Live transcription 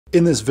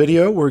In this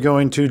video, we're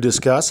going to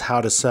discuss how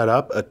to set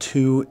up a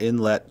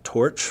two-inlet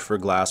torch for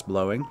glass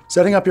blowing.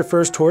 Setting up your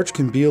first torch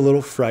can be a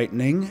little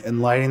frightening,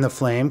 and lighting the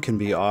flame can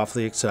be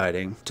awfully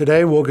exciting.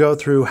 Today, we'll go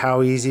through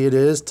how easy it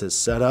is to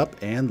set up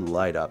and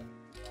light up.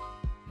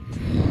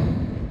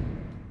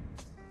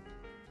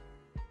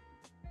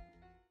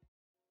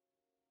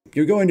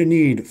 You're going to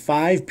need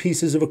 5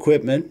 pieces of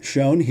equipment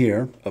shown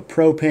here: a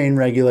propane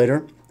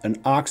regulator,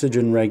 an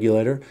oxygen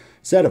regulator,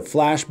 a set of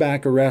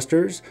flashback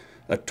arrestors,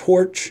 a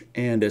torch,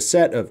 and a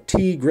set of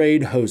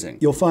T-grade hosing.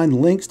 You'll find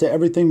links to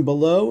everything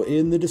below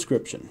in the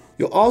description.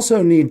 You'll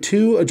also need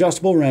 2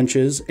 adjustable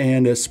wrenches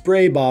and a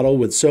spray bottle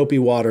with soapy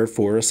water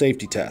for a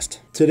safety test.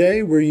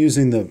 Today we're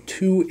using the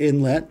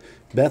 2-inlet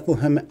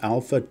Bethlehem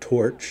Alpha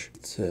torch.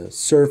 It's a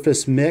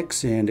surface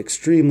mix and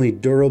extremely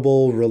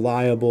durable,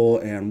 reliable,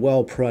 and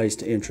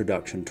well-priced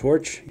introduction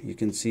torch. You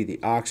can see the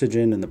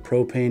oxygen and the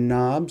propane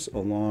knobs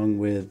along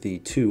with the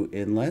 2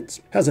 inlets.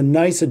 It has a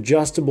nice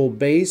adjustable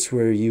base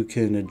where you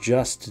can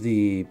adjust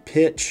the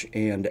pitch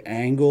and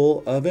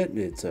angle of it.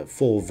 It's a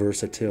full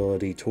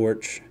versatility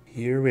torch.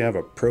 Here we have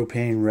a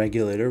propane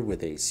regulator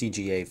with a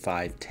CGA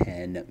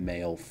 510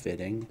 male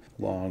fitting,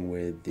 along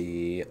with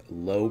the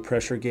low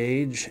pressure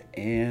gauge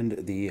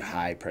and the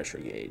high pressure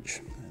gauge.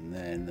 And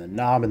then the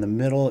knob in the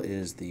middle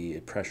is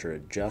the pressure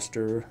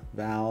adjuster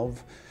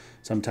valve.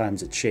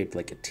 Sometimes it's shaped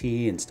like a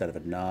T instead of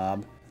a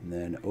knob. And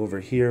then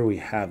over here we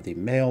have the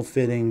male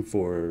fitting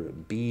for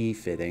B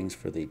fittings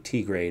for the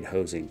T-grade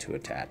hosing to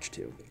attach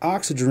to.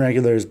 Oxygen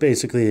regulator is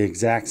basically the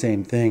exact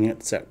same thing,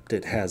 except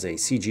it has a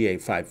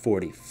CGA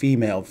 540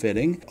 female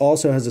fitting.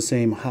 Also has the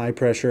same high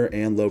pressure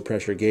and low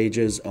pressure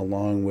gauges,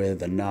 along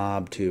with a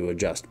knob to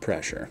adjust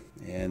pressure.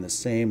 And the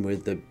same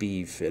with the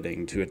B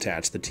fitting to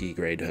attach the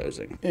T-grade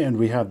hosing. And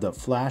we have the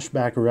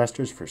flashback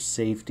arrestors for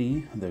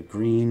safety, the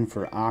green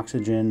for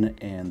oxygen,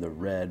 and the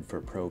red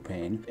for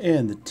propane.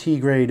 And the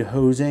T-grade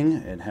hosing,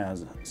 it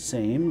has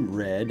same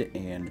red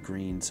and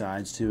green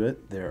sides to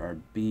it. There are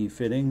B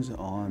fittings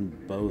on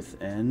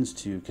both ends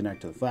to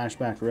connect to the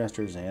flashback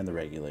arrestors and the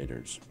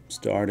regulators.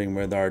 Starting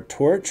with our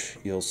torch,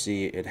 you'll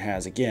see it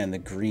has again the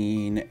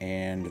green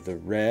and the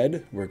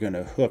red. We're going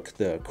to hook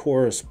the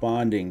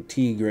corresponding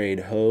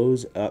T-grade hose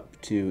up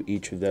to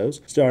each of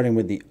those. Starting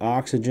with the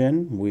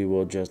oxygen, we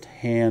will just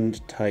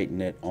hand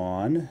tighten it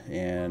on,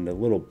 and a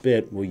little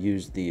bit we'll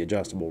use the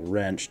adjustable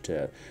wrench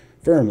to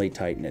firmly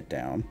tighten it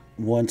down.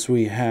 Once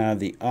we have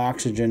the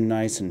oxygen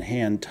nice and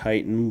hand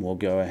tightened, we'll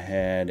go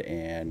ahead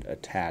and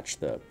attach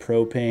the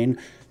propane.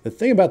 The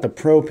thing about the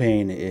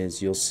propane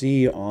is you'll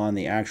see on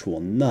the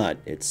actual nut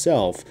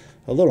itself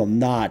a little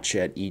notch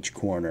at each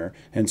corner.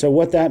 And so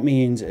what that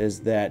means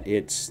is that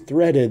it's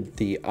threaded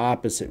the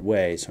opposite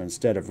way. So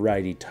instead of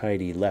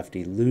righty-tighty,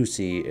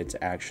 lefty-loosey, it's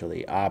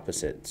actually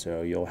opposite.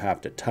 So you'll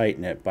have to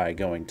tighten it by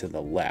going to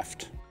the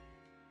left.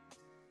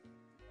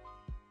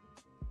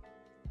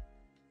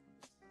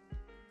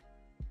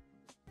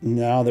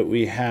 Now that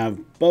we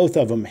have both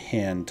of them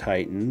hand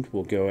tightened,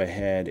 we'll go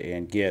ahead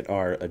and get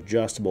our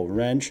adjustable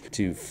wrench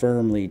to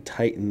firmly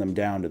tighten them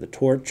down to the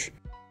torch.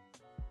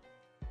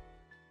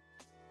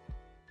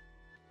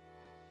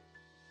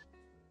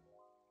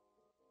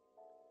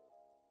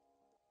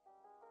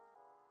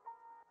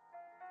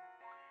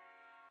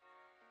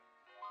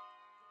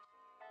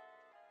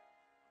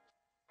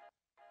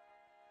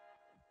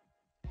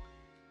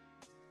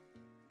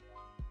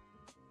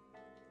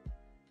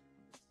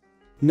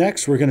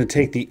 Next, we're going to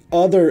take the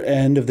other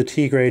end of the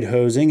T-grade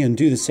hosing and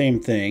do the same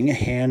thing,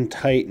 hand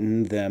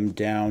tighten them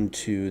down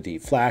to the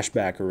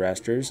flashback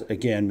arrestors,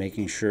 again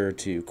making sure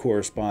to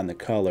correspond the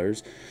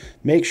colors.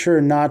 Make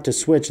sure not to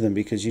switch them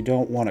because you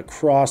don't want to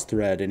cross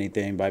thread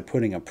anything by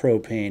putting a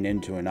propane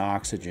into an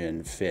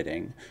oxygen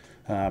fitting.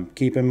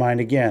 Keep in mind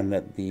again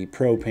that the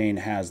propane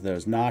has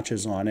those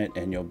notches on it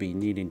and you'll be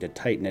needing to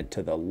tighten it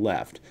to the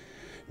left.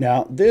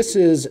 Now this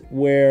is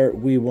where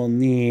we will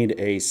need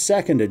a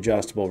second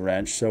adjustable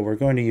wrench, so we're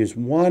going to use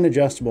one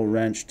adjustable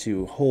wrench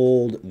to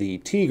hold the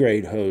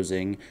T-grade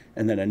hosing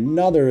and then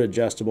another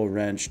adjustable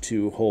wrench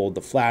to hold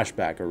the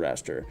flashback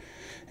arrestor.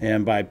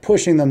 And by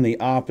pushing them the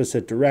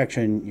opposite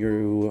direction,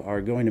 you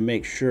are going to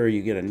make sure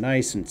you get a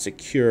nice and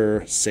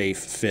secure, safe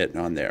fit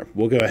on there.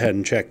 We'll go ahead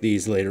and check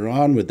these later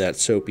on with that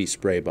soapy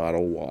spray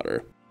bottle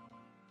water.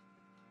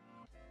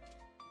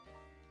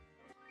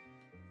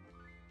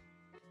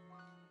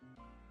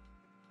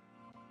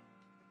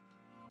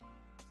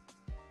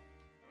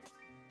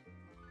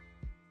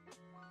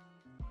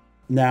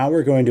 Now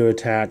we're going to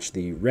attach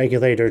the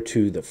regulator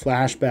to the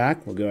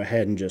flashback. We'll go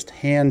ahead and just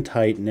hand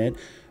tighten it,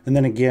 and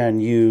then again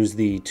use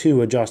the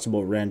 2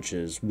 adjustable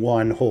wrenches,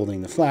 one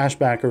holding the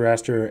flashback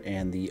arrestor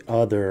and the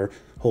other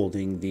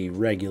holding the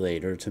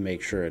regulator to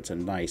make sure it's a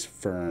nice,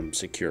 firm,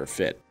 secure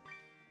fit.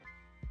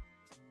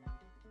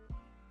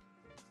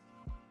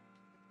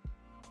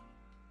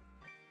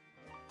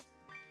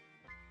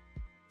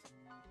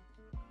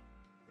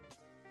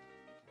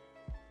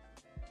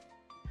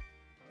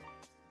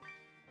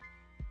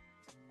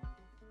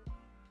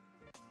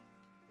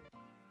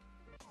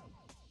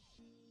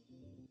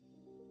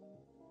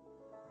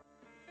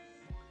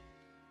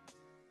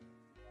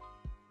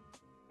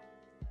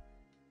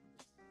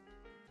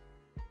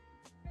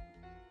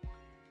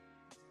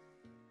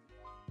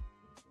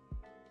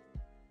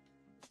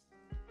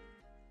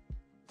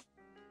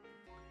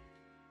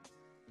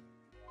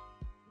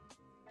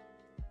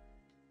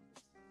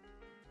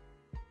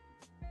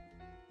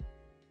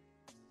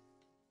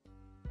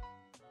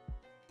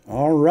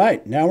 All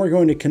right, now we're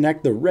going to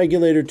connect the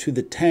regulator to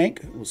the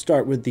tank. We'll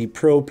start with the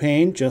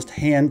propane, just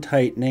hand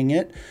tightening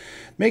it.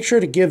 Make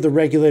sure to give the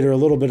regulator a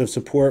little bit of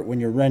support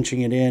when you're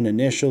wrenching it in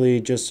initially,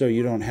 just so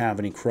you don't have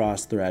any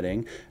cross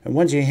threading. And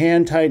once you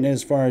hand tighten it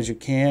as far as you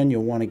can,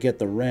 you'll want to get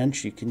the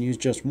wrench. You can use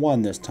just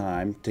one this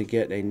time to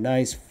get a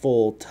nice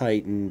full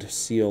tightened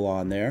seal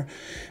on there.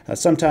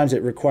 Sometimes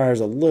it requires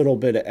a little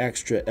bit of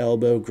extra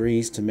elbow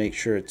grease to make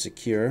sure it's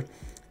secure.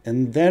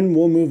 And then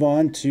we'll move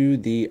on to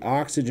the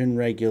oxygen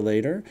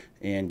regulator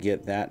and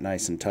get that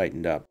nice and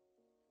tightened up.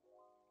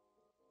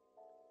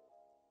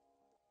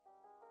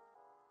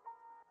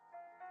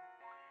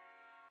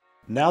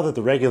 Now that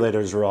the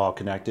regulators are all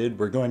connected,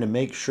 we're going to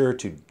make sure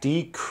to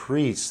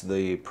decrease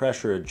the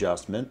pressure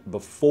adjustment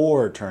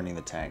before turning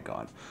the tank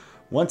on.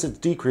 Once it's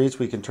decreased,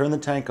 we can turn the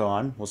tank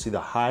on. We'll see the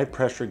high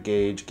pressure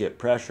gauge get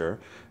pressure,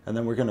 and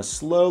then we're going to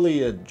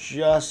slowly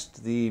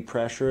adjust the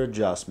pressure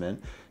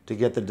adjustment to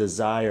get the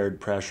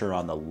desired pressure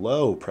on the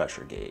low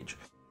pressure gauge.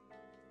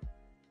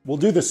 We'll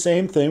do the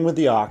same thing with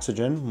the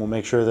oxygen. We'll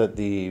make sure that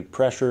the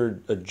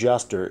pressure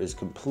adjuster is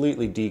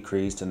completely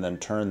decreased and then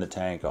turn the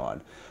tank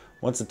on.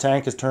 Once the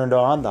tank is turned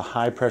on, the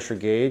high pressure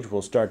gauge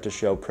will start to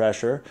show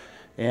pressure,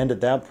 and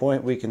at that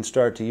point we can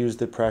start to use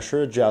the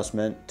pressure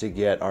adjustment to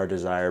get our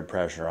desired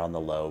pressure on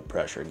the low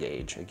pressure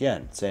gauge.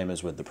 Again, same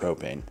as with the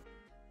propane.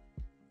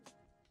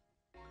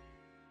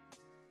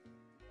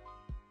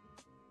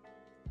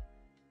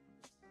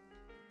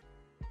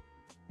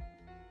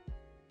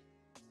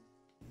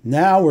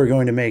 Now we're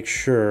going to make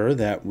sure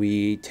that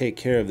we take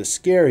care of the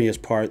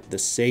scariest part, the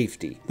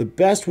safety. The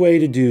best way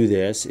to do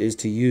this is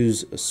to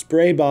use a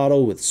spray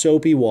bottle with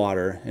soapy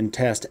water and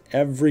test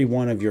every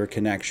one of your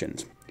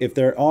connections. If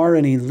there are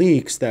any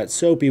leaks, that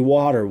soapy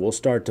water will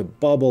start to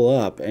bubble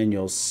up and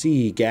you'll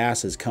see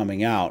gases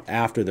coming out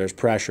after there's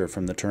pressure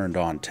from the turned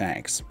on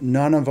tanks.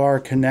 None of our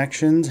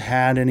connections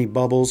had any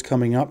bubbles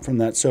coming up from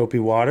that soapy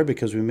water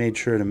because we made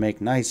sure to make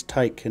nice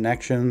tight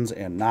connections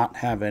and not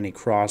have any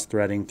cross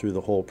threading through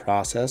the whole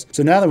process.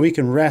 So now that we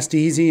can rest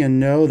easy and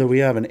know that we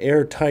have an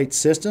airtight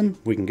system,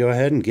 we can go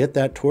ahead and get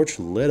that torch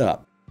lit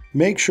up.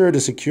 Make sure to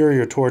secure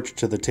your torch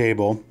to the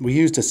table. We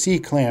used a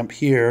C-clamp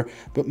here,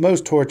 but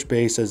most torch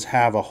bases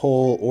have a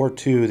hole or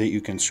two that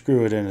you can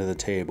screw it into the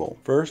table.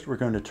 First, we're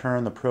going to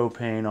turn the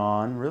propane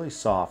on really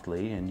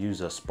softly and use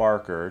a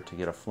sparker to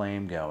get a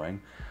flame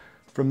going.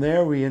 From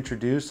there, we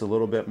introduce a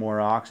little bit more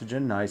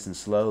oxygen nice and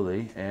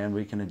slowly, and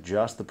we can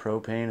adjust the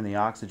propane and the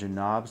oxygen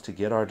knobs to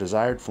get our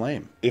desired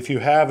flame. If you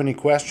have any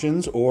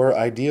questions or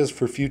ideas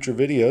for future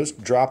videos,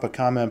 drop a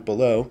comment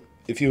below.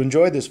 If you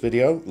enjoyed this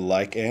video,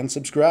 like and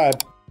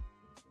subscribe.